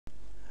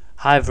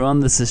Hi everyone,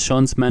 this is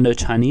Sean's Mandarin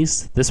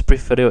Chinese. This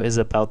brief video is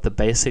about the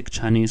basic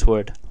Chinese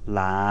word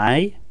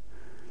来,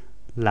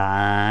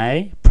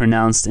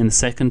 pronounced in the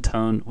second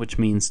tone, which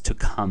means to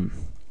come.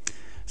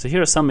 So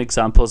here are some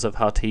examples of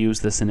how to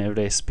use this in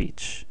everyday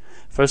speech.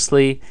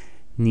 Firstly,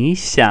 你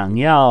想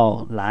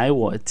要来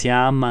我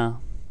家吗?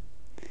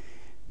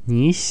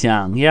 你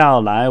想要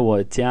来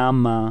我家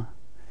吗?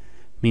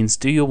 means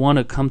do you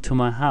want to come to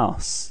my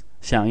house?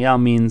 想要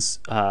means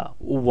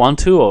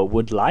want to or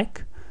would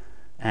like.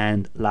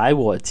 And 来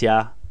我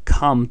家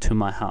come to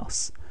my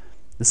house.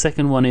 The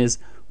second one is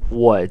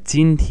我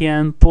今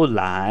天不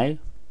来.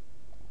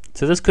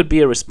 So this could be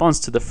a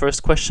response to the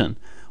first question.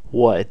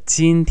 我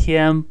今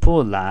天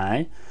不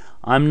来.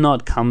 I'm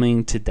not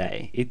coming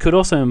today. It could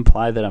also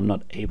imply that I'm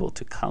not able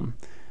to come.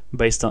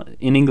 Based on,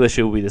 in English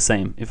it will be the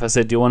same. If I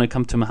said, do you want to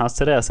come to my house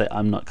today? I say,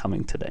 I'm not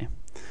coming today.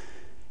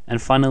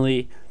 And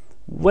finally,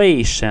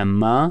 为什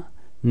么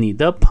你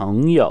的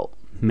朋友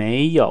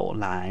没有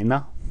来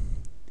呢?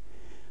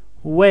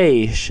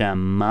 为什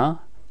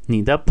么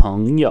你的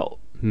朋友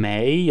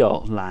没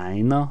有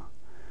来呢?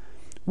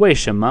 为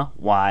什么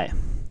why?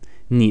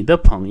 你的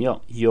朋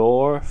友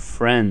your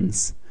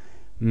friends.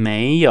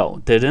 没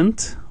有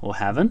didn't or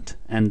haven't,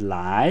 and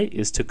来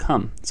is to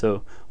come.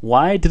 So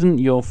why didn't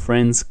your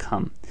friends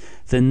come?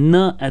 The n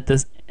at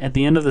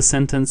the end of the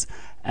sentence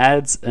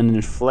adds an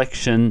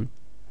inflection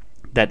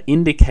that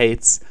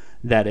indicates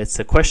that it's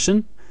a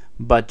question,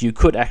 but you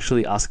could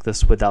actually ask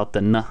this without the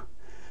n.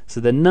 So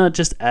the n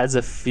just adds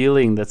a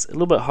feeling that's a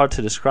little bit hard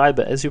to describe,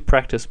 but as you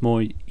practice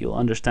more, you'll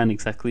understand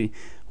exactly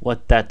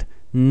what that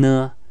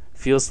n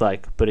feels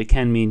like. But it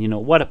can mean,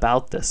 what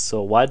about this?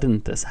 So why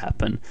didn't this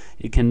happen?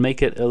 You can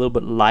make it a little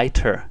bit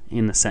lighter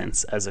in a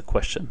sense as a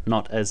question,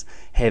 not as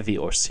heavy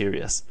or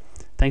serious.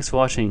 Thanks for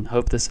watching.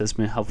 Hope this has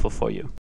been helpful for you.